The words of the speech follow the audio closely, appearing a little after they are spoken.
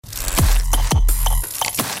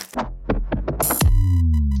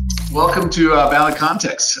Welcome to Bounded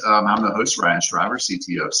Context. I'm the host, Ryan Shriver,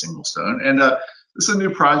 CTO of Singlestone, and this is a new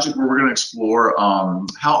project where we're going to explore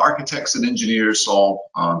how architects and engineers solve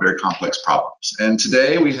very complex problems. And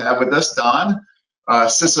today we have with us Don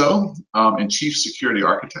CISO and Chief Security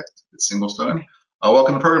Architect at Singlestone.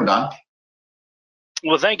 Welcome to the program, Don.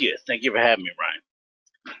 Well, thank you. Thank you for having me,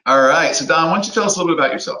 Ryan. All right. So, Don, why don't you tell us a little bit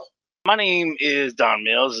about yourself? My name is Don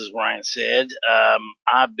Mills, as Ryan said.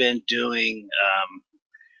 I've been doing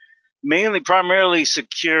primarily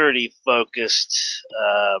security focused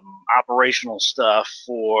operational stuff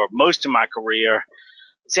for most of my career.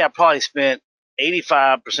 I probably spent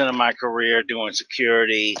 85% of my career doing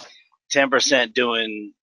security, 10%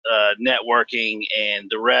 doing networking, and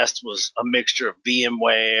the rest was a mixture of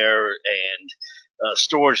VMware and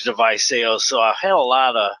storage device sales. So I've had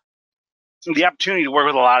the opportunity to work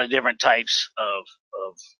with a lot of different types of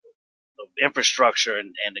infrastructure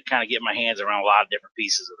and to kind of get my hands around a lot of different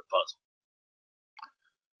pieces of the puzzle.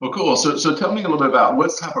 Well, cool. So tell me a little bit about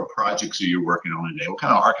what type of projects are you working on today? What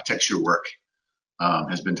kind of architecture work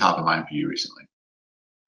has been top of mind for you recently?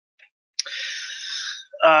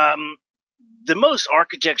 The most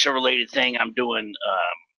architecture-related thing I'm doing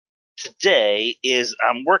today is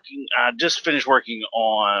I just finished working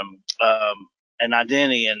on an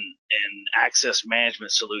identity and access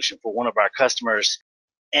management solution for one of our customers.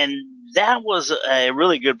 And that was a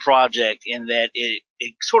really good project in that it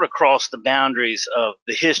sort of crossed the boundaries of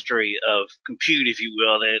the history of compute, if you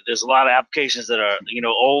will. There's a lot of applications that are,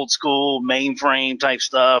 old school mainframe type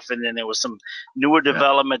stuff. And then there was some newer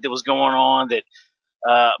development that was going on that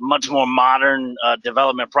much more modern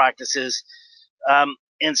development practices.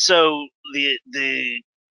 And so the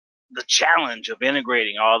challenge of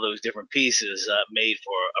integrating all those different pieces made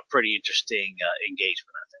for a pretty interesting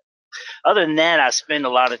engagement, I think. Other than that, I spend a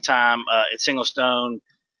lot of time at Singlestone.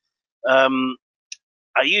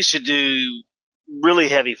 I used to do really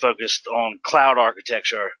heavy focused on cloud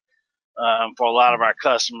architecture for a lot of our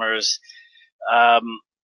customers. I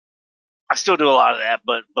still do a lot of that,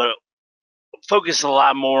 but focus a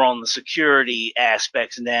lot more on the security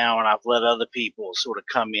aspects now, and I've let other people sort of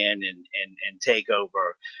come in and take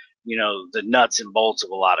over, the nuts and bolts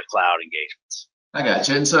of a lot of cloud engagements. I got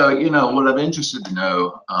you. And so, what I'm interested to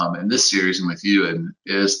know in this series and with you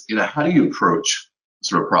is, how do you approach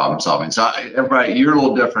sort of problem solving? So, right, you're a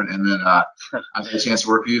little different, and then I've had a chance to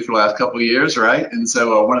work with you for the last couple of years, right? And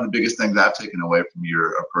so, one of the biggest things I've taken away from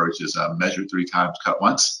your approach is measure 3 times, cut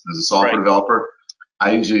once. As a software developer,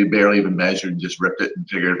 I usually barely even measured and just ripped it and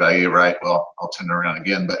figured if I get it right, well, I'll turn it around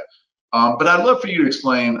again. But I'd love for you to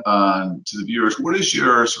explain to the viewers, what is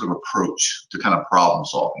your sort of approach to kind of problem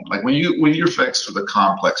solving? Like when you're faced with a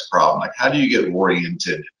complex problem, like how do you get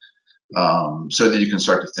oriented so that you can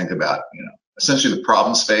start to think about, essentially the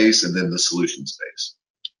problem space and then the solution space?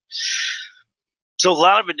 So a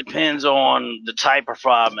lot of it depends on the type of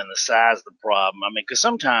problem and the size of the problem. I mean, because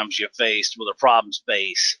sometimes you're faced with a problem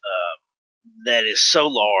space that is so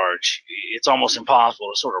large, it's almost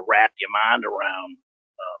impossible to sort of wrap your mind around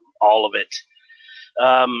all of it.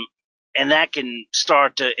 And that can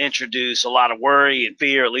start to introduce a lot of worry and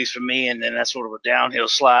fear, at least for me, and then that's sort of a downhill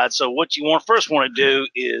slide. So what you first want to do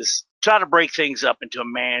is try to break things up into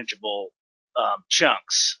manageable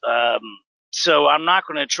chunks. So I'm not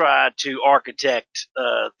going to try to architect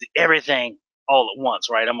everything all at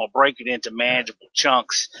once, right? I'm going to break it into manageable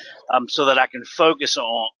chunks so that I can focus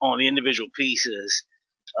on the individual pieces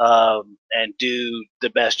and do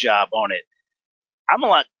the best job on it. I'm a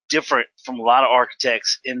lot different from a lot of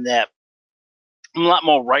architects in that I'm a lot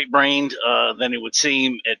more right-brained than it would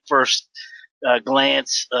seem at first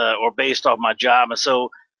glance or based off my job. And so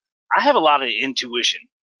I have a lot of intuition.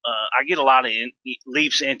 I get a lot of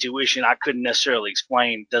leaps of intuition I couldn't necessarily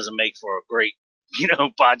explain. Doesn't make for a great,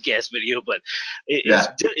 podcast video, but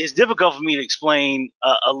it's difficult for me to explain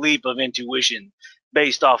a leap of intuition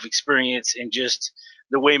based off experience and just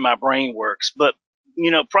the way my brain works. But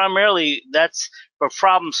primarily that's for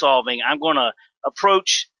problem solving. I'm going to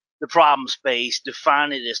approach the problem space,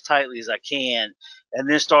 define it as tightly as I can, and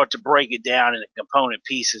then start to break it down into component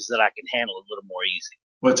pieces that I can handle a little more easy.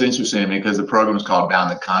 Well, it's interesting because the program is called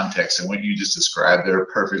Bounded Context, and what you just described there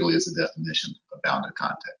perfectly is the definition of bounded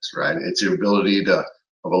context, right? It's your ability of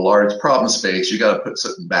a large problem space, you got to put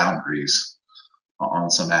certain boundaries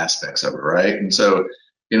on some aspects of it, right? And so,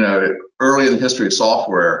 early in the history of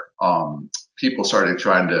software, people started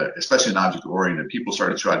trying to, especially in object-oriented, people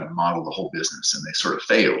started trying to model the whole business, and they sort of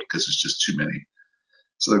failed because there's just too many.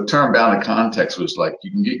 So the term bounded context was like,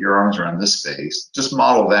 you can get your arms around this space, just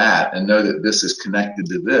model that and know that this is connected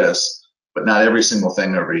to this, but not every single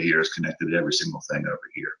thing over here is connected to every single thing over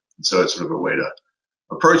here. And so it's sort of a way to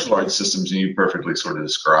approach large systems, and you perfectly sort of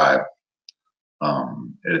describe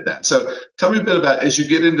at that. So tell me a bit about, as you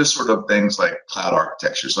get into sort of things like cloud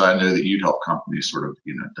architecture. So I know that you'd help companies sort of,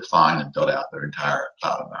 define and build out their entire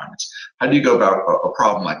cloud environments. How do you go about a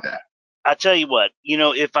problem like that? I tell you what,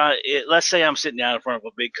 if let's say I'm sitting down in front of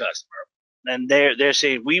a big customer and they're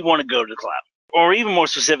saying we want to go to the cloud, or even more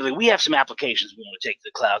specifically, we have some applications we want to take to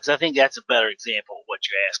the cloud, because I think that's a better example of what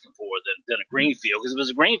you're asking for than a greenfield. Because if it was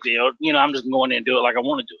a greenfield, I'm just going in and do it like I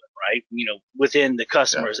want to do it, right? Within the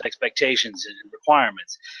customer's expectations and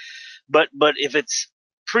requirements. But if it's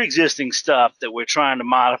pre-existing stuff that we're trying to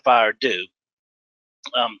modify or do,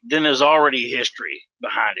 then there's already history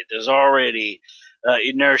behind it. There's already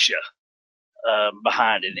inertia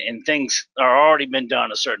behind it, and things are already been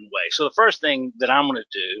done a certain way. So the first thing that I'm going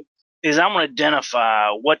to do is I'm going to identify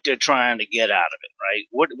what they're trying to get out of it,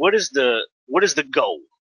 right? What is the goal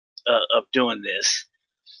of doing this?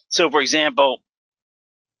 So, for example,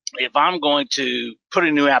 if I'm going to put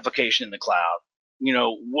a new application in the cloud,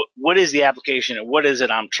 what is the application and what is it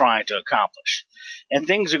I'm trying to accomplish? And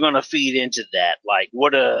things are going to feed into that, like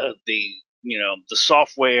what are the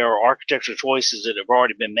software or architecture choices that have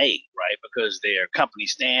already been made, right? Because they're company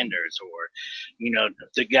standards, or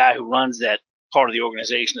the guy who runs that part of the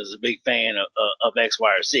organization is a big fan of X, Y,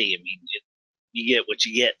 or Z. I mean, you get what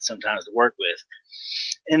you get sometimes to work with.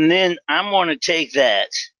 And then I'm going to take that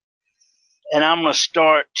and I'm going to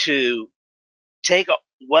start to take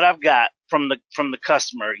what I've got from the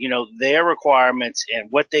customer, their requirements and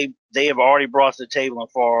what they have already brought to the table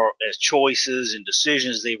as far as choices and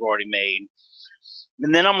decisions they've already made.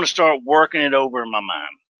 And then I'm going to start working it over in my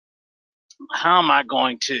mind. How am I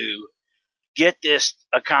going to get this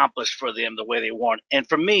accomplished for them the way they want? And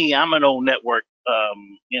for me, I'm an old network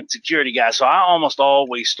and security guy, so I almost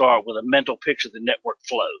always start with a mental picture of the network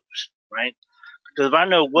flows, right? Because if I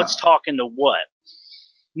know what's talking to what,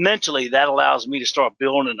 mentally that allows me to start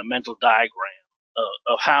building a mental diagram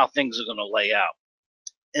of how things are going to lay out.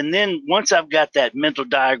 And then once I've got that mental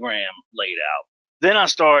diagram laid out, then I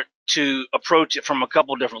start to approach it from a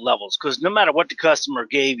couple different levels, because no matter what the customer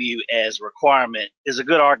gave you as a requirement, as a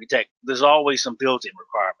good architect, there's always some built-in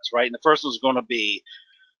requirements, right? And the first one's going to be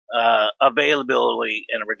availability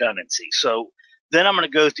and redundancy. So then I'm going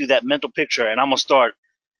to go through that mental picture and I'm going to start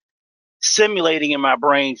simulating in my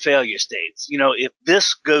brain failure states. If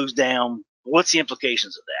this goes down, what's the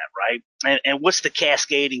implications of that, right? And what's the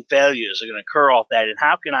cascading failures that are going to occur off that? And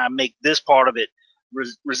how can I make this part of it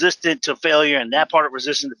resistant to failure and that part of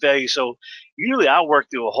resistant to failure? So usually I work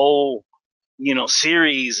through a whole,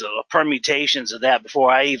 series of permutations of that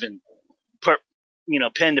before I even put,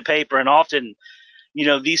 pen to paper. And often,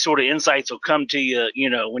 these sort of insights will come to you,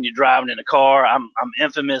 when you're driving in a car. I'm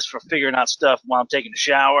infamous for figuring out stuff while I'm taking a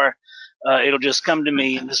shower. It'll just come to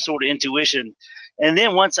me in this sort of intuition. And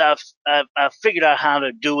then once I've figured out how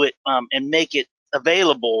to do it and make it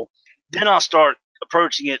available, then I'll start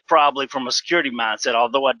approaching it probably from a security mindset,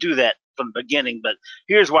 although I do that from the beginning. But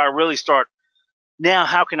here's where I really start. Now,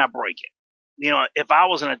 how can I break it? If I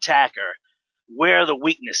was an attacker, where are the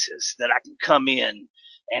weaknesses that I can come in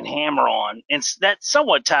and hammer on? And that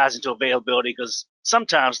somewhat ties into availability, because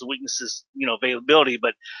sometimes the weakness is, availability,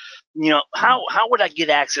 but how would I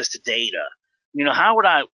get access to data?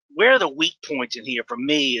 Where are the weak points in here for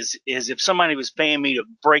me is if somebody was paying me to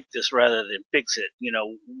break this rather than fix it,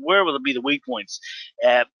 where will it be the weak points?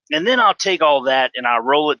 And then I'll take all that and I'll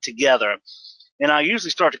roll it together, and I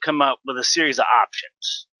usually start to come up with a series of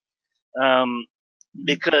options.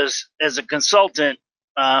 Because as a consultant,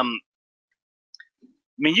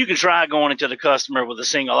 you can try going into the customer with a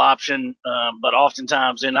single option, but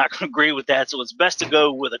oftentimes they're not going to agree with that. So it's best to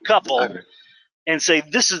go with a couple and say,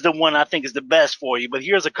 this is the one I think is the best for you, but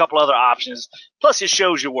here's a couple other options. Plus, it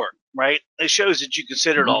shows your work, right? It shows that you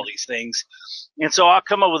considered all these things. And so I'll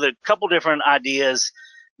come up with a couple different ideas,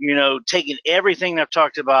 taking everything I've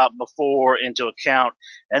talked about before into account,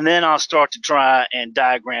 and then I'll start to try and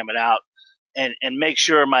diagram it out and make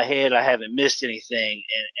sure in my head I haven't missed anything,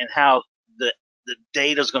 and how the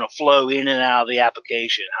data is going to flow in and out of the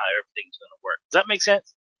application, how everything's going to work. Does that make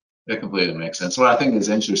sense? It completely makes sense. What I think is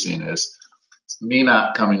interesting is me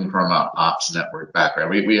not coming from an ops network background.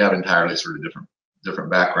 We have entirely sort of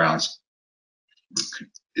different backgrounds.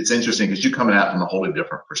 It's interesting because you're coming at from a wholly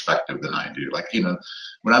different perspective than I do. Like,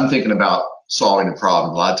 when I'm thinking about solving a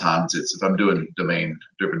problem, a lot of times it's, if I'm doing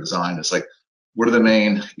domain-driven design, it's like, what are the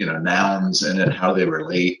main, nouns in it? How do they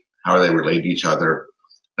relate? How are they related to each other?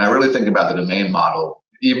 And I really think about the domain model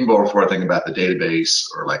even before I think about the database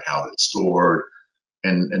or like how it's stored,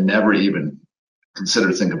 and never even consider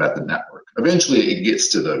to think about the network. Eventually it gets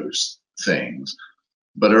to those things,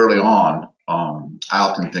 but early on, I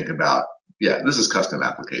often think about, yeah, this is custom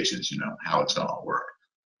applications, how it's going to work.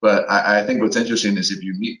 But I think what's interesting is if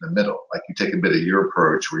you meet in the middle, like you take a bit of your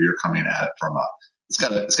approach where you're coming at it from it's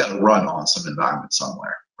got to run on some environment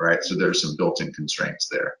somewhere, right? So there's some built-in constraints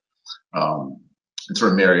there, and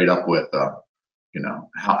sort of married up with,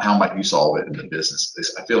 how might you solve it in the business?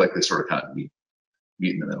 I feel like they sort of kind of meet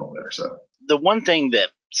in the middle there. So the one thing that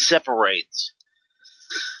separates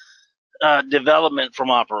development from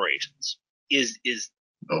operations is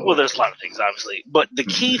well, there's a lot of things, obviously, but the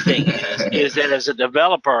key thing is that as a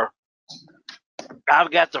developer,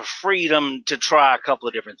 I've got the freedom to try a couple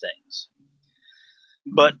of different things.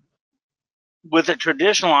 But with a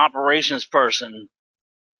traditional operations person,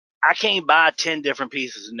 I can't buy 10 different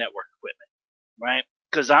pieces of network equipment, right?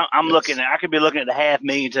 Because I could be looking at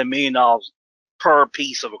 $500,000 to $1 million per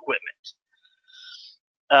piece of equipment.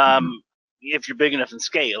 If you're big enough in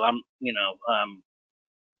scale,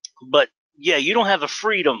 but yeah, you don't have the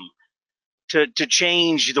freedom to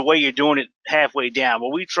change the way you're doing it halfway down.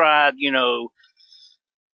 Well, we tried,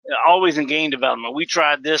 always in game development, we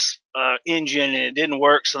tried this engine and it didn't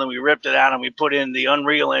work, so then we ripped it out and we put in the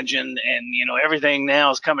Unreal Engine, and everything now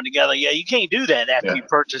is coming together. Yeah, you can't do that after you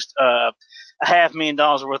purchased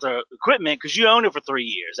 $500,000 worth of equipment because you own it for 3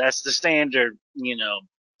 years. That's the standard,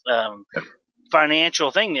 financial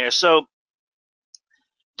thing there. So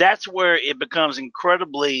that's where it becomes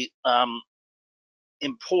incredibly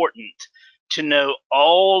important to know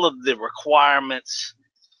all of the requirements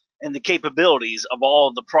and the capabilities of all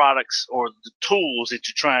of the products or the tools that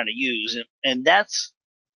you're trying to use. And that's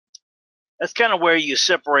kind of where you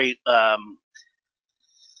separate a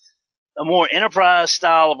more enterprise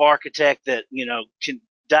style of architect that, can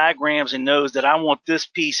diagrams and knows that I want this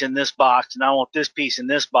piece in this box and I want this piece in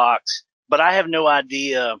this box, but I have no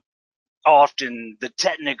idea often the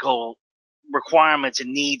technical requirements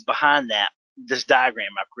and needs behind this diagram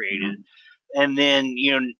I've created. And then,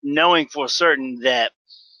 knowing for certain that,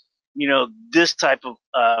 this type of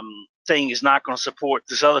thing is not going to support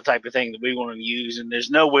this other type of thing that we want to use, and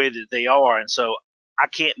there's no way that they are. And so I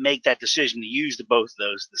can't make that decision to use both of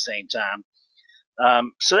those at the same time.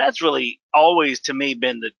 So that's really always, to me,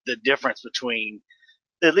 been the difference between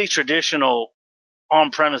at least traditional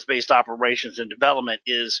on-premise based operations and development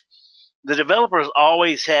is the developers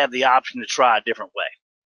always have the option to try a different way.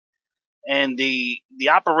 And the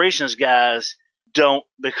operations guys don't,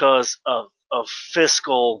 because of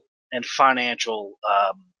fiscal and financial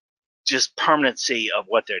just permanency of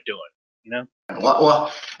what they're doing,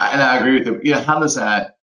 Well, and I agree with you. How does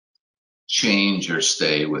that change or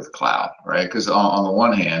stay with cloud, right? Because on the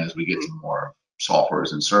one hand, as we get to more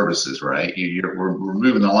softwares and services, right, we're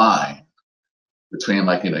moving the line between,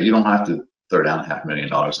 like, you don't have to throw down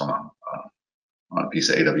 $500,000 on a piece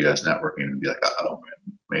of AWS networking and be like, oh,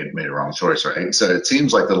 made a wrong choice, right? So it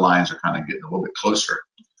seems like the lines are kind of getting a little bit closer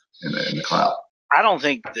in the cloud. I don't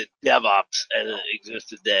think that DevOps as it exists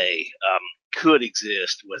today could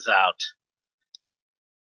exist without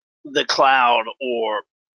the cloud, or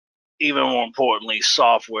even more importantly,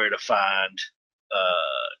 software-defined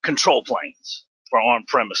control planes for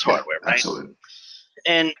on-premise hardware, right? Absolutely.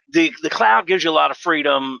 And the cloud gives you a lot of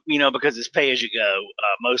freedom, because it's pay as you go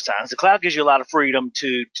most times. The cloud gives you a lot of freedom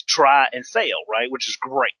to try and fail, right, which is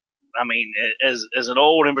great. I mean, as an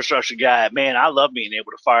old infrastructure guy, man, I love being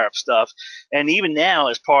able to fire up stuff. And even now,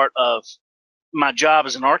 as part of my job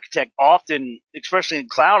as an architect, often, especially in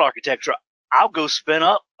cloud architecture, I'll go spin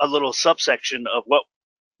up a little subsection of what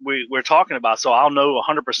we're talking about, so I'll know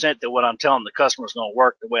 100% that what I'm telling the customer is going to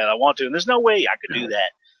work the way I want to. And there's no way I could do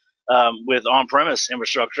that with on-premise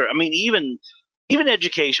infrastructure. I mean, even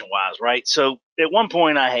education-wise, right? So at one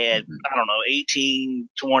point I had, 18,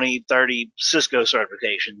 20, 30 Cisco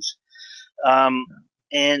certifications.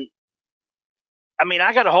 And I mean,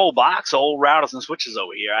 I got a whole box of old routers and switches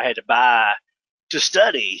over here I had to buy to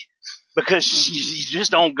study, because you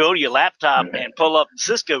just don't go to your laptop and pull up the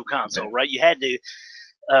Cisco console, right? You had to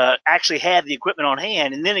actually have the equipment on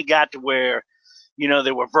hand. And then it got to where,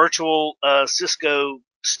 there were virtual Cisco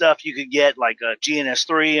stuff you could get, like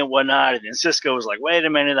GNS3 and whatnot. And then Cisco was like, wait a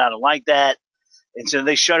minute, I don't like that. And so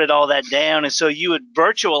they shutted all that down. And so you would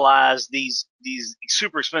virtualize these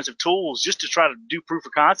super expensive tools just to try to do proof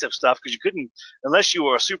of concept stuff, because you couldn't, unless you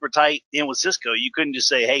were super tight in with Cisco, you couldn't just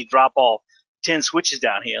say, hey, drop all 10 switches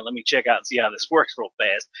down here. Let me check out and see how this works real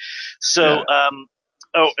fast. So,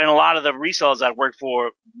 and a lot of the resellers I worked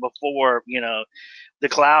for before, the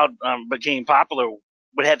cloud became popular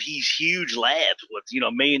would have these huge labs with,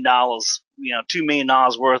 $1 million, $2 million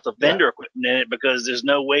worth of vendor equipment in it, because there's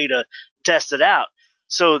no way to test it out.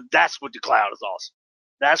 So that's what the cloud is awesome.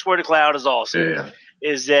 That's where the cloud is awesome.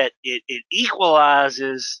 is that it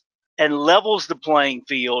equalizes and levels the playing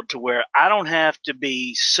field to where I don't have to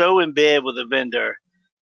be so in bed with a vendor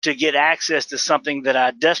to get access to something that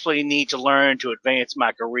I desperately need to learn to advance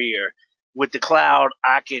my career. With the cloud,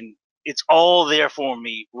 it's all there for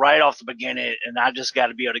me right off the beginning, and I just got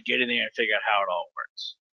to be able to get in there and figure out how it all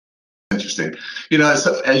works. Interesting.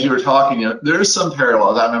 As you were talking, there's some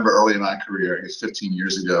parallels. I remember early in my career, I guess 15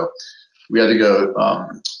 years ago, we had to go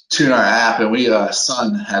tune our app, and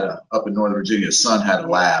Sun had up in Northern Virginia. Sun had a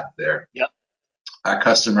lab there. Yep. Our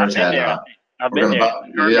customers I've been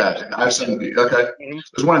there. Yeah, I've seen. Okay. Mm-hmm.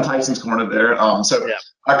 There's one in Tyson's Corner there. So yeah.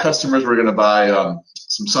 Our customers were going to buy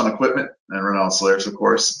some Sun equipment and run on Solaris, of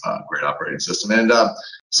course. Great operating system. And but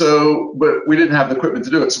we didn't have the equipment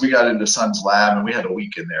to do it, so we got into Sun's lab, and we had a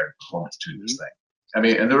week in there to performance tune this thing. I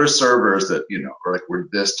mean, and there were servers that were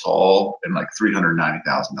this tall and like $390,000.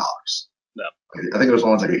 No. I think it was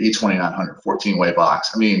one like an E2900 14-way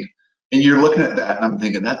box. I mean, and you're looking at that, and I'm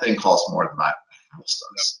thinking that thing costs more than my house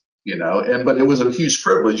does, but it was a huge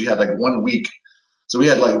privilege. You had like 1 week, so we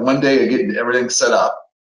had like 1 day of getting everything set up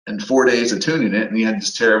and 4 days of tuning it, and you had to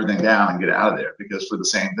just tear everything down and get out of there, because for the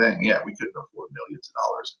same thing, we couldn't afford millions of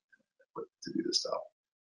dollars to do this stuff.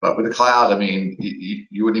 But with the cloud, I mean,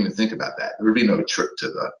 you wouldn't even think about that. There would be no trip to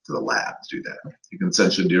the lab to do that. You can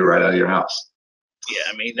essentially do it right out of your house. Yeah,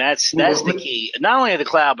 I mean, that's the key. Not only the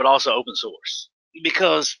cloud, but also open source.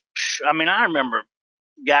 Because, I mean, I remember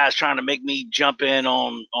guys trying to make me jump in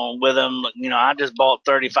on with them. I just bought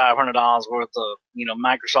 $3,500 worth of,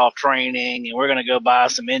 Microsoft training, and we're going to go buy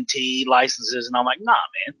some NT licenses. And I'm like, nah,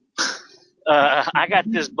 man. I got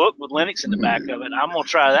this book with Linux in the back of it. I'm going to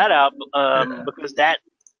try that out because that's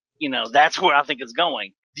where I think it's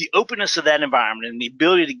going. The openness of that environment and the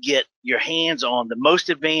ability to get your hands on the most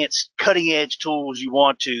advanced cutting edge tools you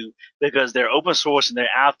want to, because they're open source and they're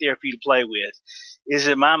out there for you to play with, is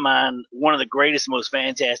in my mind one of the greatest, most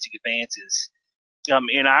fantastic advances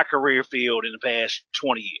in our career field in the past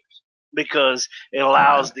 20 years, because it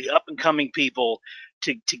allows the up and coming people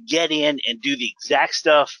to get in and do the exact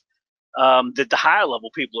stuff that the higher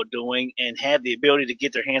level people are doing, and have the ability to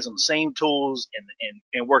get their hands on the same tools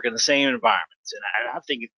and work in the same environments. And I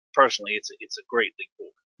think personally, it's a great leap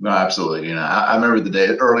forward. No, absolutely. I remember the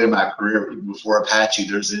day early in my career before Apache.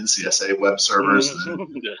 There's NCSA web servers.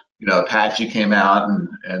 And, Apache came out,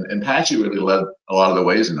 and Apache really led a lot of the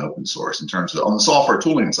ways in open source in terms of on the software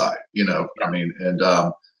tooling side. I mean,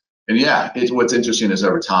 what's interesting is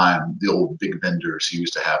over time, the old big vendors who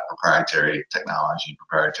used to have proprietary technology,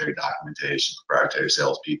 proprietary documentation, proprietary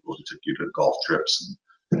salespeople who took you to golf trips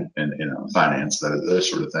and finance, those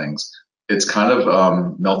sort of things. It's kind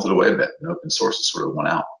of melted away a bit, and open source has sort of went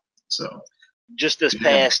out. So just this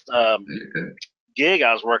past gig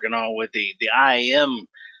I was working on with the IAM,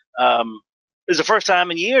 it was the first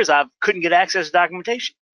time in years I couldn't get access to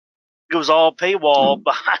documentation. It was all paywall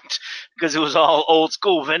behind, because it was all old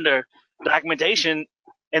school vendor documentation,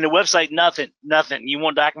 and the website, nothing. You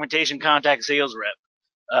want documentation, contact a sales rep.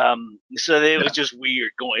 So it was just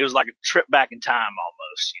weird going. It was like a trip back in time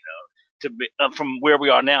almost, to be, from where we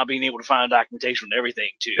are now, being able to find documentation on everything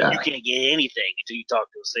too. Yeah. You can't get anything until you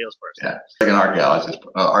talk to a salesperson. Yeah, like an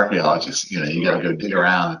archaeologist, you got to go dig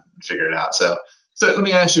around and figure it out. So let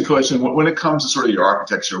me ask you a question. When it comes to sort of your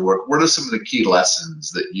architecture work, what are some of the key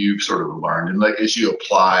lessons that you've sort of learned, and as you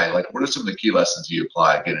apply, what are some of the key lessons you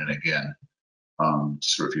apply again and again to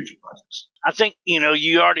sort of future projects? I think,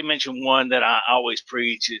 you already mentioned one that I always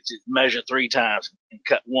preach, is to measure 3 times and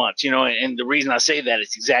cut once, and the reason I say that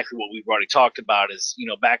is exactly what we've already talked about is,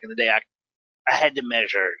 back in the day, I had to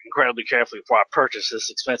measure incredibly carefully before I purchased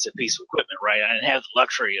this expensive piece of equipment, right? I didn't have the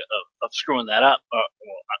luxury of screwing that up,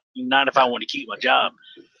 not if I want to keep my job.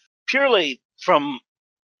 Purely from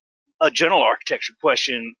a general architecture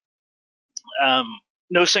question,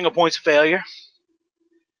 no single points of failure,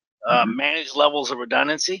 manage levels of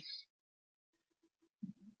redundancy,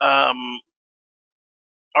 are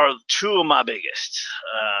 2 of my biggest.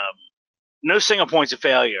 No single points of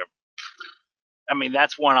failure. I mean,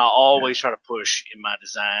 that's one I always try to push in my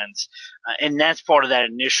designs. And that's part of that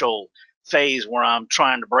initial phase where I'm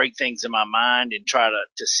trying to break things in my mind and try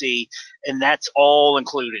to see, and that's all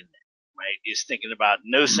included in it, right? Is thinking about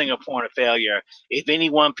no single point of failure. If any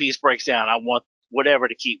one piece breaks down, I want whatever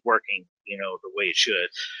to keep working, the way it should.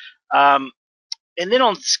 And then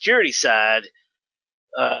on the security side,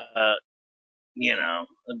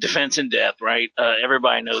 defense in depth, right?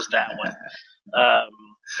 Everybody knows that one.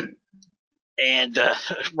 And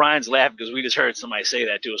Ryan's laughing because we just heard somebody say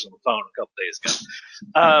that to us on the phone a couple days ago.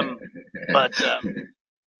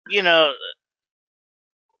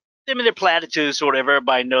 I mean, they're platitudes, sort of.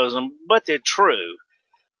 Everybody knows them, but they're true.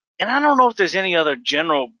 and I don't know if there's any other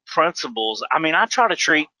general principles. I mean, I try to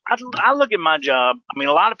treat, I look at my job. I mean,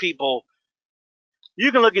 a lot of people,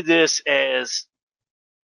 you can look at this as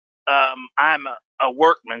I'm a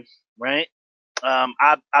workman, right?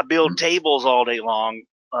 I build tables all day long,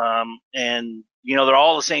 and they're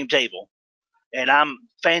all the same table, and I'm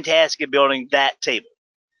fantastic at building that table.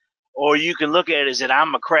 Or you can look at it as that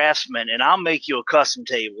I'm a craftsman, and I'll make you a custom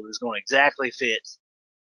table that's going to exactly fit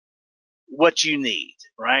what you need,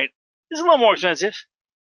 right? It's a little more expensive,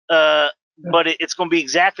 but it's going to be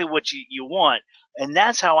exactly what you want. And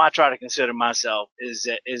that's how I try to consider myself is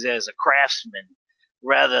as a craftsman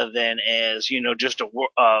rather than as, just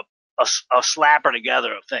a slapper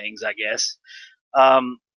together of things, I guess.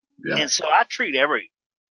 And so I treat every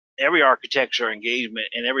architecture engagement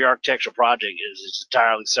and every architectural project is an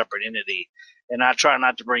entirely separate entity. And I try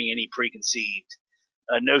not to bring any preconceived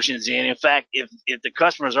notions in. In fact, if the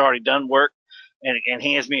customer's already done work and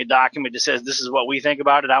hands me a document that says this is what we think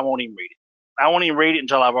about it, I won't even read it. I won't even read it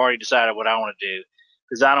until I've already decided what I want to do,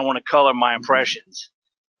 because I don't want to color my impressions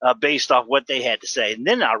based off what they had to say. And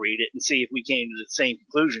then I'll read it and see if we came to the same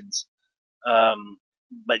conclusions.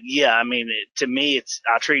 But yeah, I mean, to me,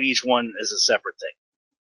 I treat each one as a separate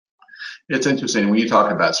thing. It's interesting when you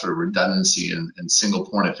talk about sort of redundancy and single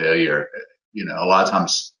point of failure. A lot of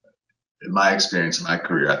times, in my experience in my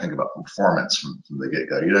career, I think about performance from the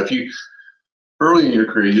get-go. If you early in your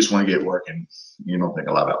career, you just want to get working, you don't think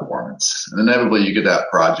a lot about performance. And inevitably, you get that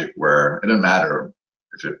project where it doesn't matter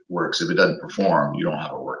if it works. If it doesn't perform, you don't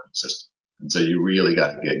have a working system. And so you really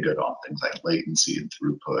got to get good on things like latency and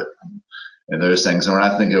throughput and those things. And when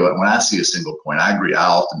I see a single point, I agree.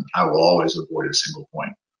 I will always avoid a single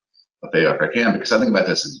point of failure if I can, because I think about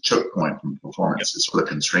this as a choke point from performance. It's sort of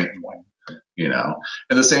constraint point,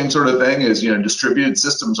 And the same sort of thing is, distributed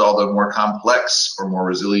systems, although more complex or more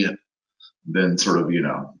resilient than sort of,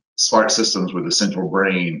 smart systems with a central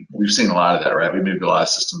brain. We've seen a lot of that, right? We moved a lot of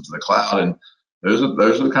systems to the cloud, and those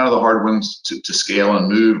are kind of the hard ones to scale and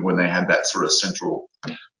move when they have that sort of central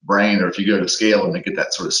brain, or if you go to scale and they get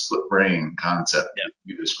that sort of split brain concept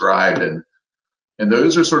you described. And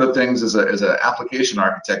those are sort of things as an application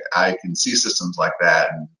architect, I can see systems like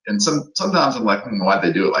that. And sometimes I'm like, why'd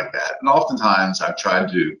they do it like that? And oftentimes I've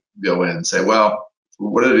tried to go in and say, well,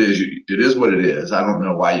 what it is what it is. I don't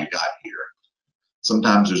know why you got here.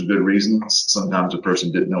 Sometimes there's good reasons. Sometimes the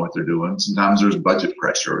person didn't know what they're doing. Sometimes there's budget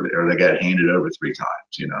pressure, or they got handed over 3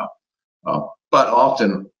 times, But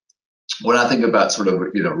often when I think about sort of,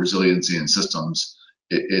 resiliency in systems,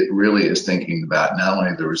 it really is thinking about not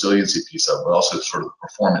only the resiliency piece of it, but also sort of the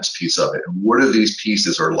performance piece of it. And what of these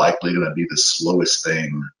pieces are likely going to be the slowest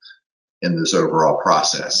thing in this overall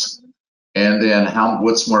process? And then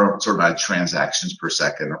what's more sort of my transactions per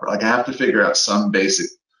second? Like I have to figure out some basic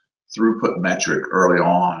throughput metric early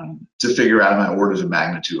on to figure out my orders of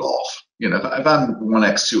magnitude off. If I'm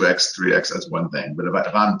 1x, 2x, 3x, that's one thing. But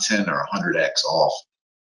if I'm 10 or 100x off,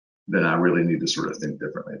 then I really need to sort of think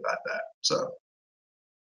differently about that. So.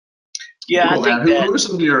 Yeah, cool, I think that. Who are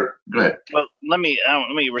some of your? Go ahead. Well, let me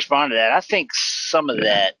respond to that. I think some of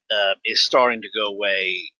that is starting to go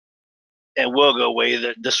away, and will go away.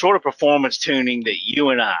 The sort of performance tuning that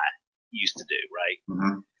you and I used to do, right?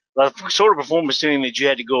 Mm-hmm. The sort of performance tuning that you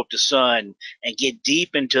had to go up to Sun and get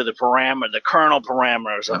deep into the kernel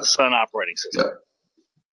parameters of the Sun operating system.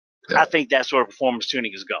 I think that sort of performance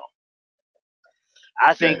tuning is gone.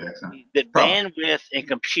 I think that bandwidth and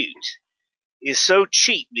compute is so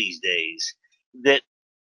cheap these days that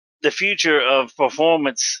the future of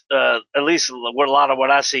performance, at least a lot of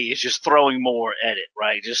what I see, is just throwing more at it,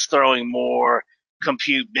 right? Just throwing more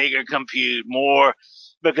compute, bigger compute, more,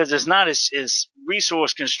 because it's not as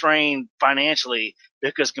resource constrained financially,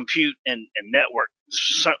 because compute and network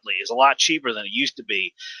certainly is a lot cheaper than it used to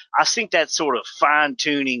be. I think that sort of fine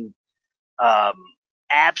tuning,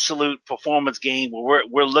 absolute performance gain where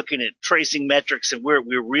we're looking at tracing metrics and we're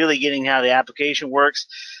really getting how the application works.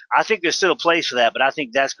 I think there's still a place for that, but I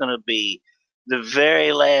think that's going to be the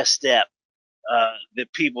very last step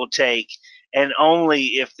that people take, and only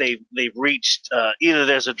if they've reached either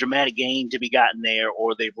there's a dramatic gain to be gotten there,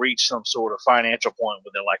 or they've reached some sort of financial point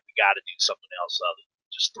where they're like, we got to do something else other than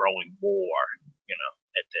just throwing more,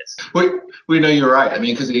 at this. We know you're right. I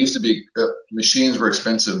mean, because it used to be machines were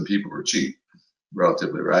expensive and people were cheap,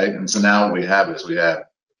 relatively, right? And so now what we have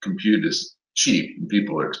compute is cheap and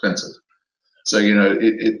people are expensive. So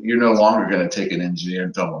you're no longer going to take an engineer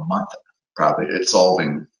and throw them a month probably at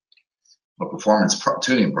solving a performance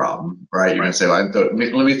tuning problem, right? You're going to say, well, let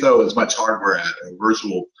me throw as much hardware at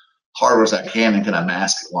virtual hardware as I can, and can I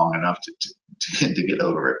mask it long enough to get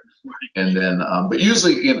over it? And then, but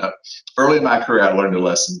usually, early in my career, I learned a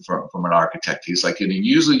lesson from an architect. He's like,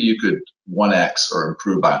 usually you could 1x or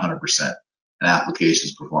improve by 100% an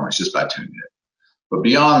application's performance just by tuning it. But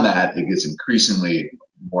beyond that, it gets increasingly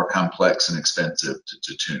more complex and expensive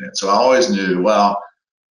to tune it. So I always knew, well,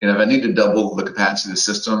 if I need to double the capacity of the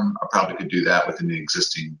system, I probably could do that within the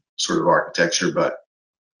existing sort of architecture. But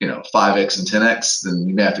 5x and 10x, then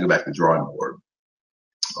you may have to go back to the drawing board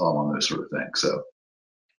on those sort of things. So,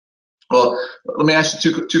 well, let me ask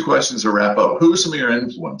you two questions to wrap up. Who are some of your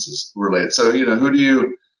influences related? So, who do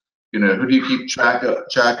you keep track of,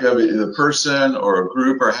 the person or a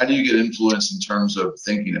group, or how do you get influence in terms of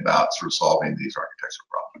thinking about sort of solving these architectural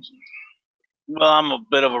problems? Well, I'm a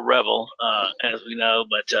bit of a rebel, as we know,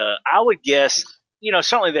 but I would guess,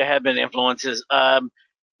 certainly there have been influences.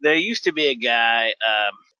 There used to be a guy,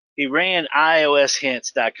 he ran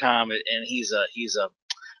iOShints.com, and he's a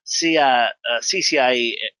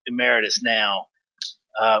CCIE emeritus now.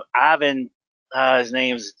 Ivan, his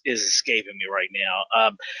name is escaping me right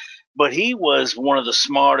now. But he was one of the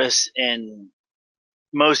smartest and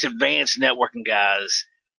most advanced networking guys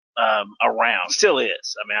around. Still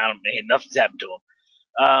is. I mean, nothing's happened to him.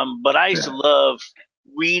 But I used to love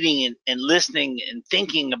reading and listening and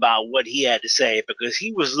thinking about what he had to say, because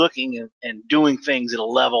he was looking and doing things at a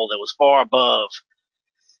level that was far above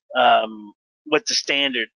what the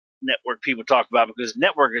standard network people talk about, because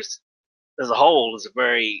network as a whole is a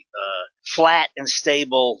very flat and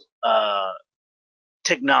stable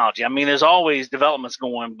technology. I mean, there's always developments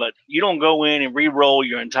going, but you don't go in and re-roll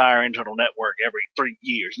your entire internal network every 3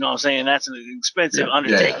 years. You know what I'm saying? That's an expensive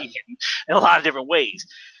undertaking in a lot of different ways.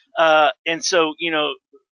 And so,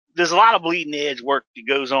 there's a lot of bleeding edge work that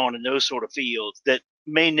goes on in those sort of fields that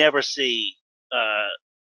may never see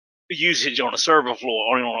usage on a server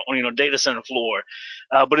floor or on a data center floor.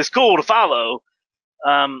 But it's cool to follow.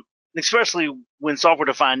 Especially when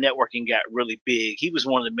software-defined networking got really big. He was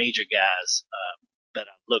one of the major guys that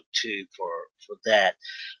I looked to for that.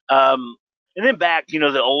 And then back,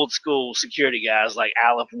 the old school security guys like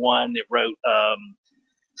Aleph One that wrote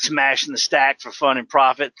Smashing the Stack for Fun and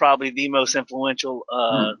Profit, probably the most influential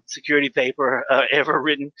security paper ever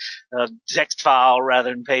written, text file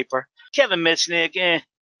rather than paper. Kevin Mitnick,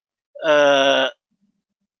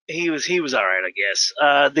 he was all right, I guess.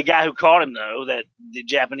 The guy who caught him, though, the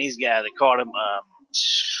Japanese guy that caught him,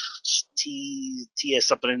 TS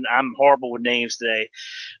something. I'm horrible with names today,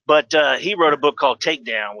 but he wrote a book called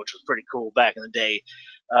Takedown, which was pretty cool back in the day,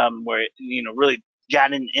 where really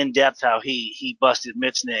got in depth how he busted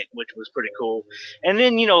Mitnick, which was pretty cool. And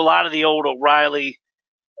then a lot of the old O'Reilly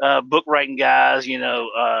book writing guys,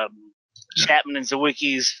 Chapman and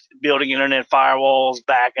Zawicki's building internet firewalls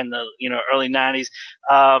back in the early 90s.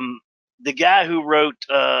 The guy who wrote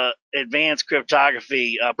Advanced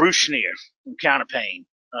Cryptography, Bruce Schneier from Counterpane,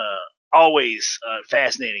 always a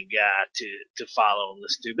fascinating guy to follow and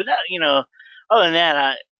listen to. But that, other than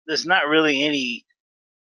that, there's not really any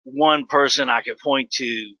one person I could point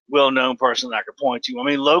to, well-known person that I could point to. I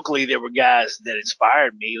mean, locally there were guys that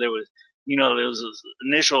inspired me. There was this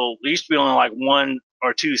initial. There used to be only like one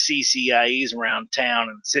or two CCIEs around town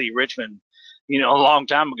in the city of Richmond, a long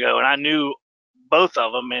time ago, and I knew both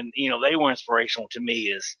of them, and they were inspirational to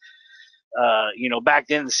me. As back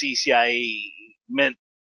then the CCIE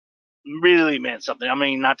really meant something. I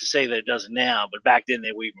mean, not to say that it doesn't now, but back then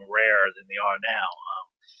they were even rarer than they are now.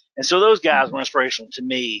 And so those guys were inspirational to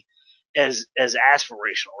me as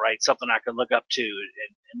aspirational, right? Something I could look up to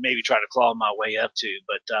and maybe try to claw my way up to.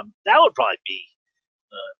 But that would probably be,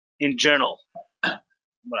 in general,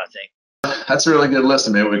 what I think. That's a really good list.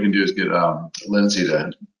 And maybe what we can do is get Lindsay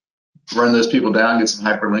to run those people down, get some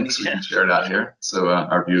hyperlinks. We can share it out here so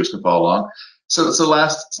our viewers can follow along. So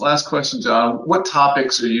last question, John. What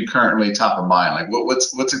topics are you currently top of mind? Like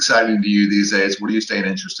what's exciting to you these days? What are you staying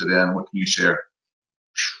interested in? What can you share?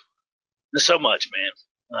 There's so much, man.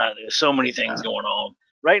 There's so many things going on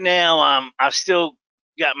right now. I've still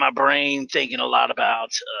got my brain thinking a lot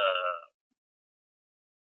about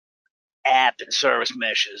app and service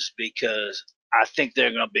meshes, because I think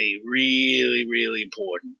they're going to be really, really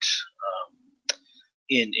important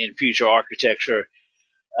in future architecture.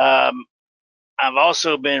 I've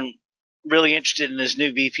also been really interested in this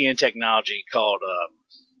new VPN technology called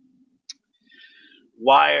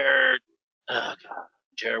Wire. God,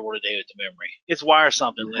 terrible today with the memory. It's Wire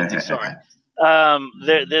something, Lindsay. Sorry.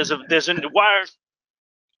 There's a Wire.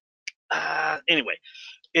 Anyway,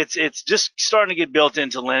 it's just starting to get built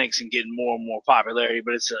into Linux and getting more and more popularity.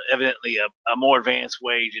 But it's evidently a more advanced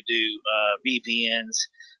way to do VPNs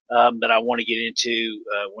that I want to get into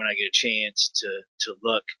when I get a chance to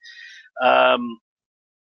look.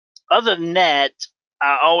 other than that,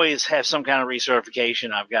 I always have some kind of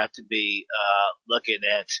recertification I've got to be looking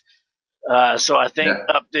at. So I think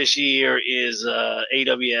up this year is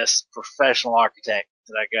AWS Professional Architect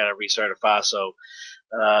that I got to recertify. So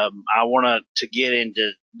I want to get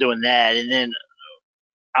into doing that, and then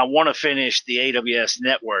I want to finish the AWS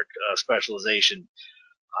Network specialization.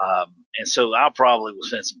 And so I'll probably will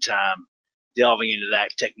spend some time delving into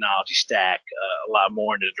that technology stack a lot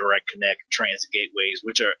more into direct connect and transit gateways,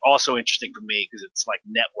 which are also interesting for me because it's like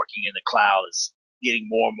networking in the cloud is getting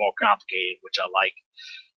more and more complicated, which I like.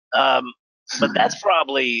 But that's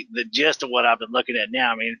probably the gist of what I've been looking at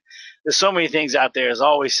now. I mean, there's so many things out there. There's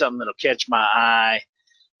always something that'll catch my eye.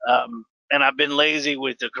 And I've been lazy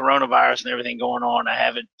with the coronavirus and everything going on. I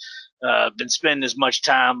haven't been spending as much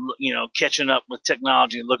time, catching up with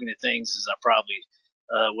technology and looking at things as I probably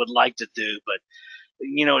would like to do. But,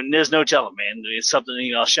 there's no telling, man. It's something,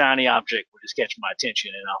 a shiny object will just catch my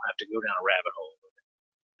attention and I'll have to go down a rabbit hole.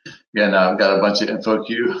 Yeah, no, I've got a bunch of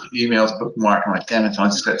InfoQ emails bookmarked. I'm like, damn it, I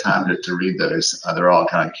just got time to read those. They're all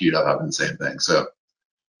kind of queued up. I've been the same thing. So,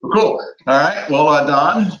 well, cool. All right. Well,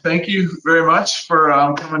 Don, thank you very much for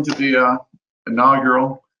coming to the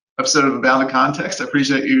inaugural episode of Abound to Context. I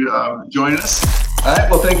appreciate you joining us. All right.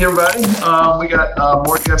 Well, thank you, everybody. We got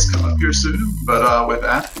more guests coming up here soon. But with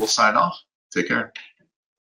that, we'll sign off. Take care.